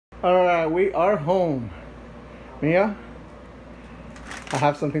Alright, we are home. Mia? I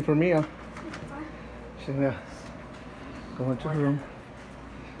have something for Mia. She's gonna go into her room.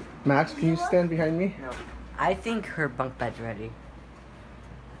 Max, can you stand behind me? No. I think her bunk bed's ready.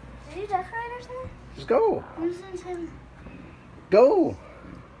 Did you decorate or something? Just go. I'm just gonna say. Go.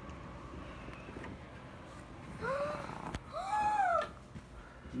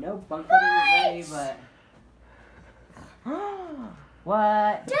 No bunk bed is ready, but...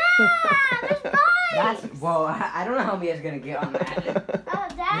 What? Dad, there's mice! That's... Whoa, I don't know how Mia's gonna get on that. Oh,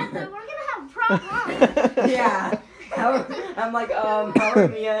 Dad, then we're gonna have problems. Yeah. I'm like, how are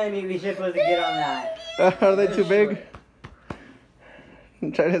Mia and Alicia supposed to get on that? Are they too big?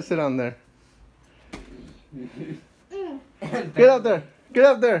 Try to sit on there. Get up there. Get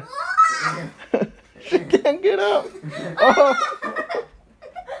up there. She can't get up. Oh.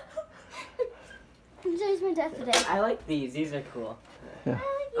 Today's my death today. I like these. These are cool. Yeah.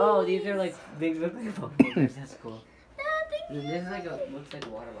 Oh, these are like, they look like phone holders. That's cool. Thank This is like looks like a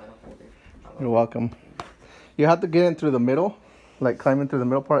water bottle holder. You're welcome. You have to get in through the middle, like climb in through the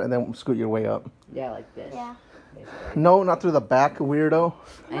middle part and then scoot your way up. Yeah, like this. Yeah. No, not through the back, weirdo.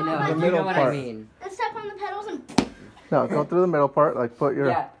 I know, The you middle know what part. I mean. Let's step on the pedals and... No, go through the middle part, like put your...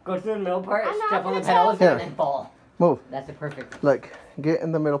 Yeah, go through the middle part, I'm not step on the gonna pedals, tell- and then fall. Move. That's the perfect. Like, get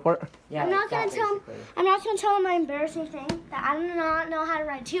in the middle part. Yeah, I'm not that gonna tell. basically. I'm not gonna tell him my embarrassing thing that I do not know how to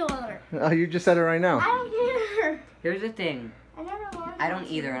ride two-wheeler. You just said it right I now. don't care. Here's the thing. I never learned. I don't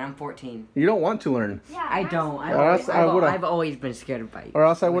either, and I'm 14. You don't want to learn. Yeah, I don't. Or else I would've- I've always been scared of bikes. Or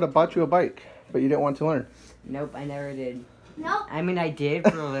else I would have bought you a bike, but you didn't want to learn. Nope, I never did. Nope. I mean, I did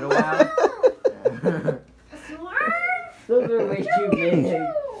for a little while. Those are way too big.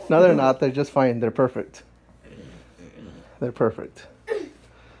 No, they're not. They're just fine. They're perfect. They're perfect.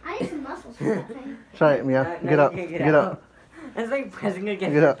 I need some muscles for that thing. Try it, Mia. No, Get up. you can't Get up. It's like pressing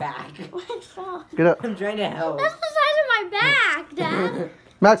against Get your up. back. What's wrong? Get up. I'm trying to help. That's the size of my back, Dad.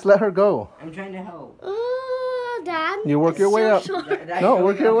 Max, let her go. I'm trying to help. Ooh, Dad. You work it's your way so up. short. That's No, going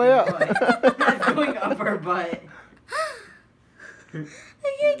work your way up. her butt. That's going up her butt. I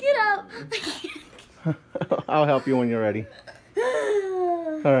can't get up. I'll help you when you're ready.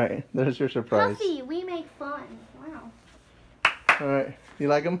 All right, there's your surprise. Puffy, we make fun. Wow. All right, you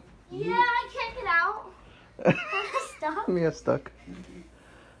like them? Yeah, I can't get out. I'm stuck. Mia's stuck.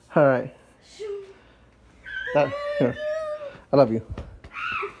 All right. Here. I love you.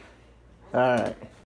 All right.